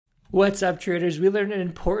What's up, traders? We learned an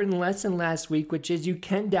important lesson last week, which is you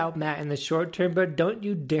can doubt Matt in the short term, but don't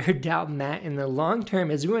you dare doubt Matt in the long term,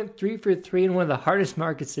 as we went 3 for 3 in one of the hardest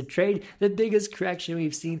markets to trade, the biggest correction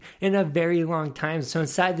we've seen in a very long time. So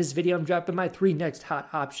inside this video, I'm dropping my 3 next hot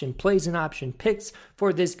option plays and option picks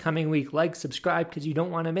for this coming week. Like, subscribe, because you don't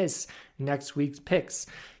want to miss next week's picks.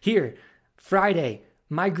 Here, Friday,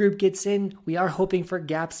 my group gets in. We are hoping for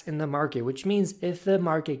gaps in the market, which means if the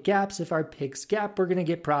market gaps, if our picks gap, we're going to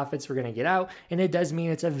get profits, we're going to get out. And it does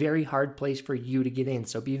mean it's a very hard place for you to get in.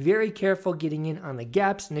 So be very careful getting in on the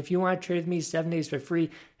gaps. And if you want to trade with me 7 days for free,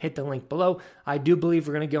 hit the link below. I do believe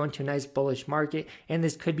we're going to go into a nice bullish market, and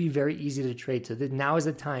this could be very easy to trade. So now is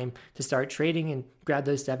the time to start trading and grab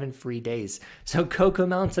those 7 free days. So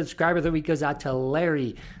CoComelon subscriber of the week goes out to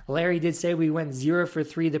Larry. Larry did say we went 0 for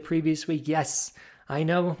 3 the previous week. Yes, I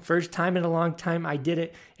know, first time in a long time I did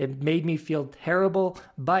it. It made me feel terrible,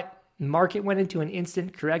 but market went into an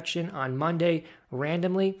instant correction on Monday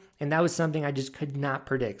randomly, and that was something I just could not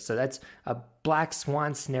predict. So that's a black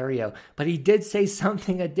swan scenario. But he did say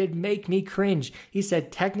something that did make me cringe. He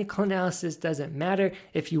said, technical analysis doesn't matter.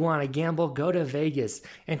 If you want to gamble, go to Vegas.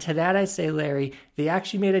 And to that I say, Larry, they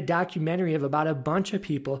actually made a documentary of about a bunch of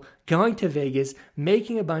people going to Vegas,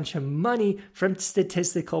 making a bunch of money from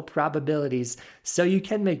statistical probabilities. So you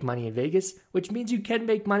can make money in Vegas, which means you can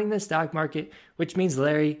make money in the stock market, which means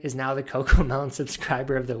Larry is now the CoComelon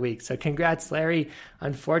subscriber of the week. So congrats, Larry.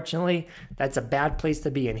 Unfortunately, that's a bad place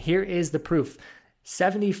to be. And here is the proof.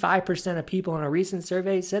 75% of people in a recent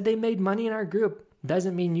survey said they made money in our group.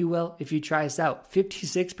 Doesn't mean you will if you try us out.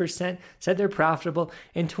 56% said they're profitable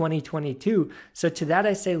in 2022. So to that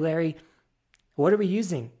I say, Larry, what are we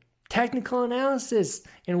using? Technical analysis.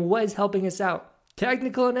 And what is helping us out?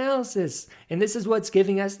 Technical analysis. And this is what's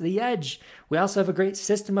giving us the edge. We also have a great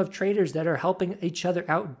system of traders that are helping each other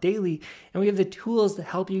out daily. And we have the tools to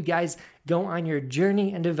help you guys go on your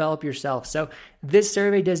journey and develop yourself. So this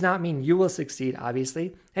survey does not mean you will succeed,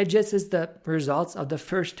 obviously. It just is the results of the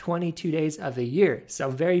first 22 days of the year. So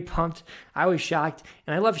very pumped. I was shocked.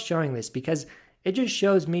 And I love showing this because it just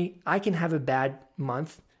shows me I can have a bad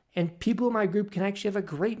month, and people in my group can actually have a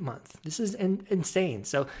great month. This is insane.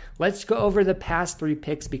 So let's go over the past 3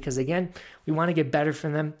 picks because, again, we want to get better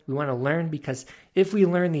from them. We want to learn, because if we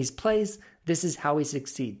learn these plays, this is how we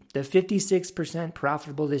succeed. The 56%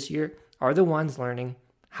 profitable this year are the ones learning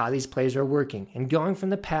how these plays are working and going from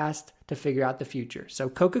the past to figure out the future. So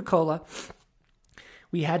Coca-Cola,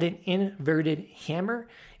 we had an inverted hammer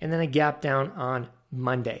and then a gap down on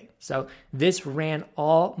Monday. So this ran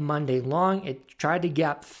all Monday long. It tried to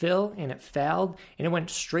gap fill and it failed, and it went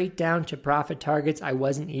straight down to profit targets I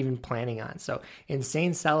wasn't even planning on. So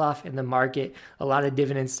insane sell-off in the market. A lot of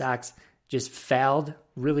dividend stocks just failed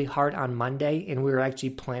really hard on Monday, and we were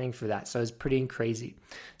actually planning for that. So it's pretty crazy.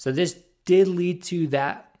 So this did lead to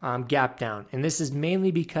that gap down, and this is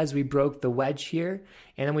mainly because we broke the wedge here,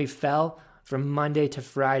 and then we fell from Monday to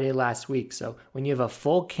Friday last week. So when you have a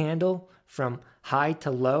full candle from high to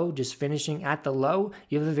low, just finishing at the low,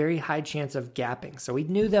 you have a very high chance of gapping. So we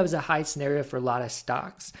knew that was a high scenario for a lot of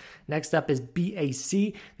stocks. Next up is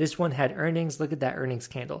BAC. This one had earnings. Look at that earnings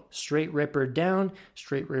candle. Straight ripper down,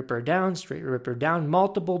 straight ripper down, straight ripper down,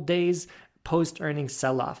 multiple days post-earnings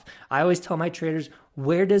sell-off. I always tell my traders,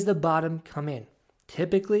 where does the bottom come in?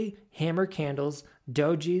 Typically, hammer candles,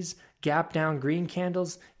 dojis, gap down green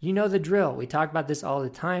candles. You know the drill. We talk about this all the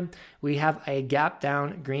time. We have a gap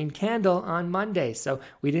down green candle on Monday. So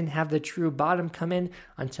we didn't have the true bottom come in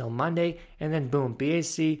until Monday, and then boom,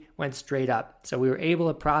 BAC went straight up. So we were able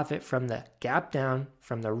to profit from the gap down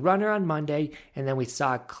from the runner on Monday, and then we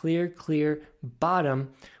saw a clear bottom,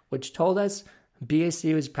 which told us BAC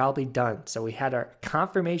was probably done. So we had our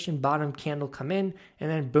confirmation bottom candle come in, and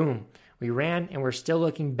then boom, we ran, and we're still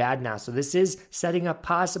looking bad now. So this is setting up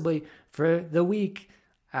possibly for the week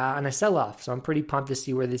on a sell-off. So I'm pretty pumped to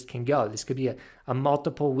see where this can go. This could be a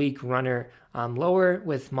multiple week runner lower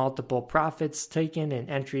with multiple profits taken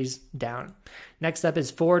and entries down. Next up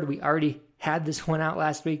is Ford. We already had this one out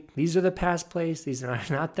last week. These are the past plays. These are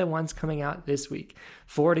not the ones coming out this week.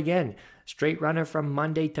 Ford again, straight runner from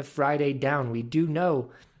Monday to Friday down. We do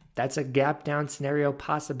know that's a gap down scenario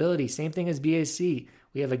possibility. Same thing as BAC.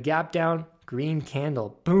 We have a gap down green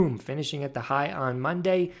candle. Boom, finishing at the high on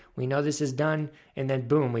Monday. We know this is done. And then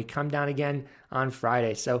boom, we come down again on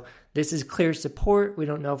Friday. So this is clear support. We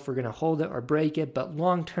don't know if we're going to hold it or break it. But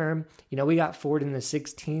long term, we got Ford in the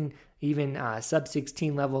 16, even sub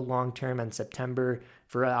 16 level long term in September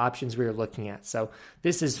for options we were looking at. So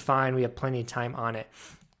this is fine. We have plenty of time on it.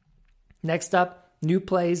 Next up, new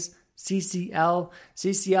plays.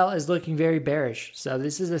 CCL is looking very bearish. So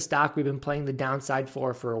this is a stock we've been playing the downside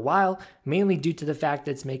for a while, mainly due to the fact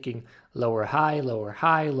that it's making lower high, lower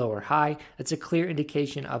high, lower high. That's a clear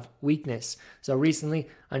indication of weakness. So recently,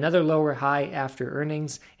 another lower high after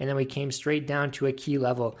earnings, and then we came straight down to a key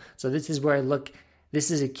level. So this is where I look. This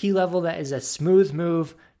is a key level that is a smooth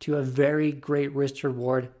move to a very great risk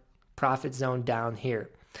reward profit zone down here.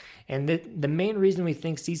 And the main reason we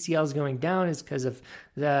think CCL is going down is because of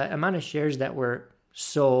the amount of shares that were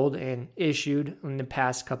sold and issued in the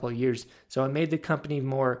past couple of years. So it made the company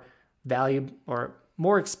more valuable or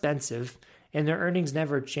more expensive, and their earnings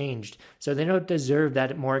never changed. So they don't deserve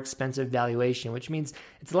that more expensive valuation, which means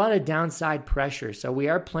it's a lot of downside pressure. So we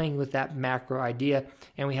are playing with that macro idea,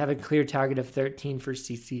 and we have a clear target of 13 for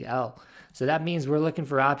CCL. So that means we're looking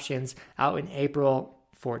for options out in April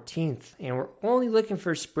 14th, and we're only looking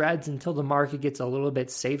for spreads until the market gets a little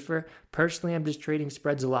bit safer. Personally, I'm just trading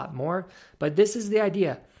spreads a lot more, but this is the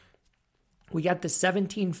idea. We got the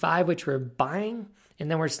 17.5, which we're buying,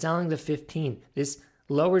 and then we're selling the 15. This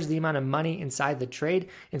lowers the amount of money inside the trade.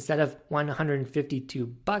 Instead of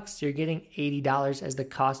 $152, you're getting $80 as the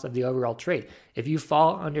cost of the overall trade. If you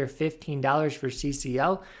fall under $15 for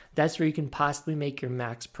CCL, that's where you can possibly make your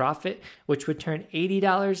max profit, which would turn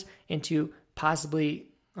 $80 into possibly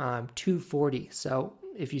 $240. So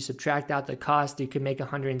if you subtract out the cost, you can make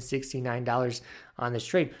 $169 on this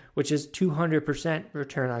trade, which is 200%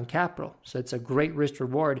 return on capital. So it's a great risk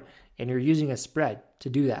reward, and you're using a spread to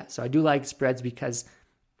do that. So I do like spreads because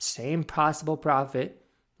same possible profit,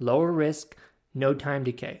 lower risk, no time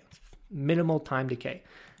decay, minimal time decay.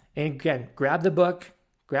 And again, grab the book,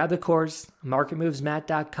 grab the course,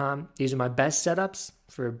 marketmovesmatt.com. These are my best setups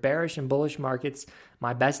for bearish and bullish markets,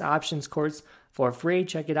 my best options course for free.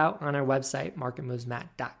 Check it out on our website,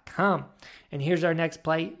 marketmovesmatt.com. And here's our next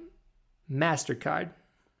play, MasterCard.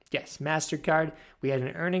 Yes, MasterCard. We had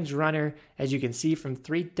an earnings runner, as you can see, from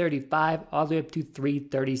 335 all the way up to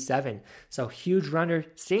 337. So huge runner.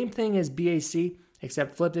 Same thing as BAC,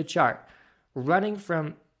 except flip the chart. Running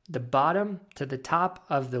from the bottom to the top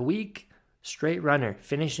of the week, straight runner,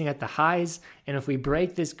 finishing at the highs. And if we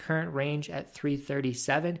break this current range at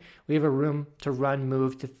 337, we have a room to run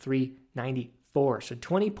move to 394. So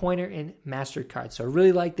 20-pointer in MasterCard. So I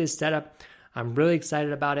really like this setup. I'm really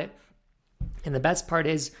excited about it. And the best part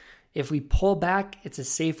is, if we pull back, it's a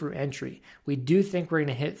safer entry. We do think we're going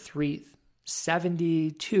to hit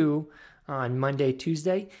 372 on Monday,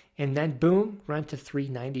 Tuesday, and then boom, run to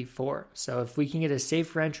 394. So if we can get a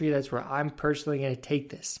safer entry, that's where I'm personally going to take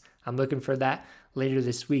this. I'm looking for that later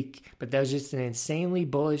this week. But that was just an insanely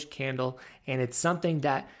bullish candle, and it's something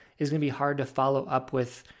that is going to be hard to follow up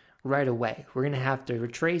with right away. We're going to have to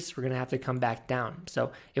retrace. We're going to have to come back down.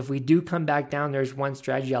 So if we do come back down, there's one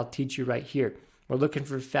strategy I'll teach you right here. We're looking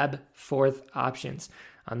for Feb 4th options.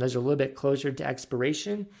 Those are a little bit closer to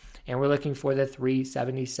expiration, and we're looking for the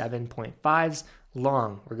 377.5s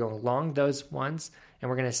long. We're going long those ones,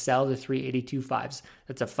 and we're going to sell the 382.5s.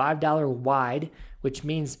 That's a $5 wide, which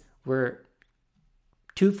means we're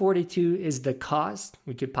 242 is the cost.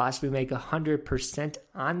 We could possibly make 100%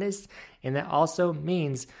 on this. And that also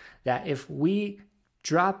means that if we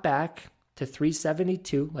drop back to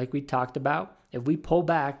 372, like we talked about, if we pull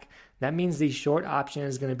back, that means the short option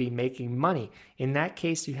is going to be making money. In that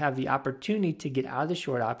case, you have the opportunity to get out of the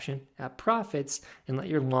short option at profits and let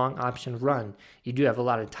your long option run. You do have a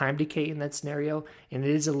lot of time decay in that scenario, and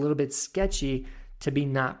it is a little bit sketchy to be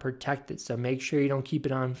not protected. So make sure you don't keep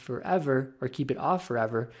it on forever or keep it off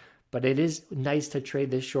forever. But it is nice to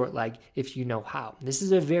trade this short leg if you know how. This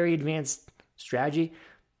is a very advanced strategy.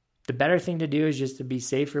 The better thing to do is just to be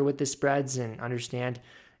safer with the spreads and understand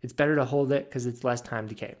it's better to hold it because it's less time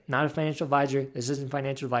decay. Not a financial advisor. This isn't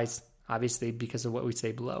financial advice, obviously, because of what we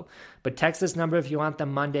say below. But text this number if you want the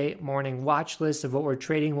Monday morning watch list of what we're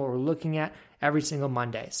trading, what we're looking at every single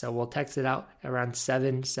Monday. So we'll text it out around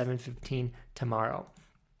 7:15 tomorrow.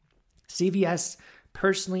 CVS,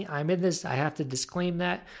 personally, I'm in this. I have to disclaim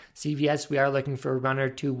that. CVS, we are looking for a runner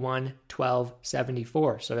to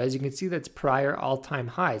 112.74. So as you can see, that's prior all-time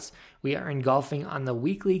highs. We are engulfing on the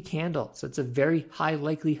weekly candle. So it's a very high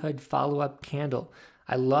likelihood follow-up candle.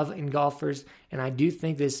 I love engulfers, and I do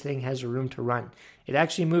think this thing has room to run. It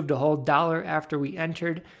actually moved a whole dollar after we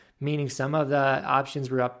entered, meaning some of the options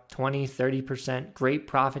were up 20, 30%. Great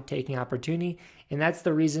profit-taking opportunity. And that's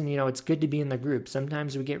the reason, it's good to be in the group.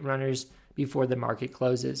 Sometimes we get runners before the market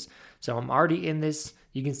closes. So I'm already in this.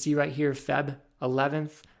 You can see right here, Feb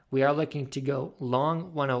 11th, we are looking to go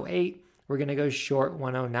long 108. We're going to go short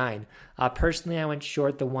 109. Personally, I went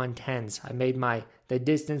short the 110s. I made the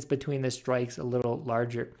distance between the strikes a little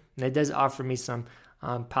larger. And it does offer me some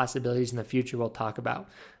possibilities in the future we'll talk about.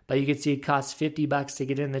 But you can see it costs $50 to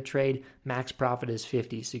get in the trade. Max profit is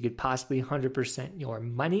 50. So you could possibly 100% your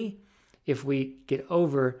money if we get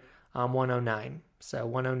over 109. So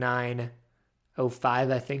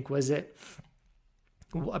 109.05, I think, was it?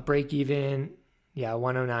 A break even,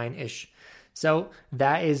 109-ish. So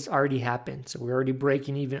that is already happened. So we're already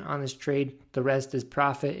breaking even on this trade. The rest is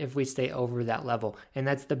profit if we stay over that level. And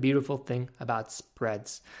that's the beautiful thing about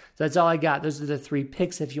spreads. So that's all I got. Those are the 3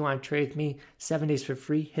 picks. If you want to trade with me, 7 days for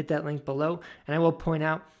free, hit that link below. And I will point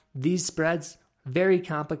out these spreads, very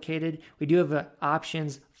complicated. We do have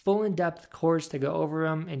options, full in-depth course to go over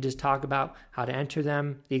them and just talk about how to enter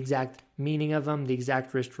them, the exact meaning of them, the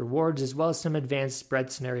exact risk rewards, as well as some advanced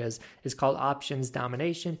spread scenarios. It's called Options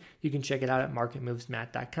Domination. You can check it out at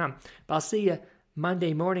marketmovesmatt.com. But I'll see you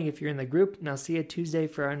Monday morning if you're in the group, and I'll see you Tuesday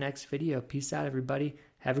for our next video. Peace out, everybody.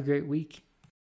 Have a great week.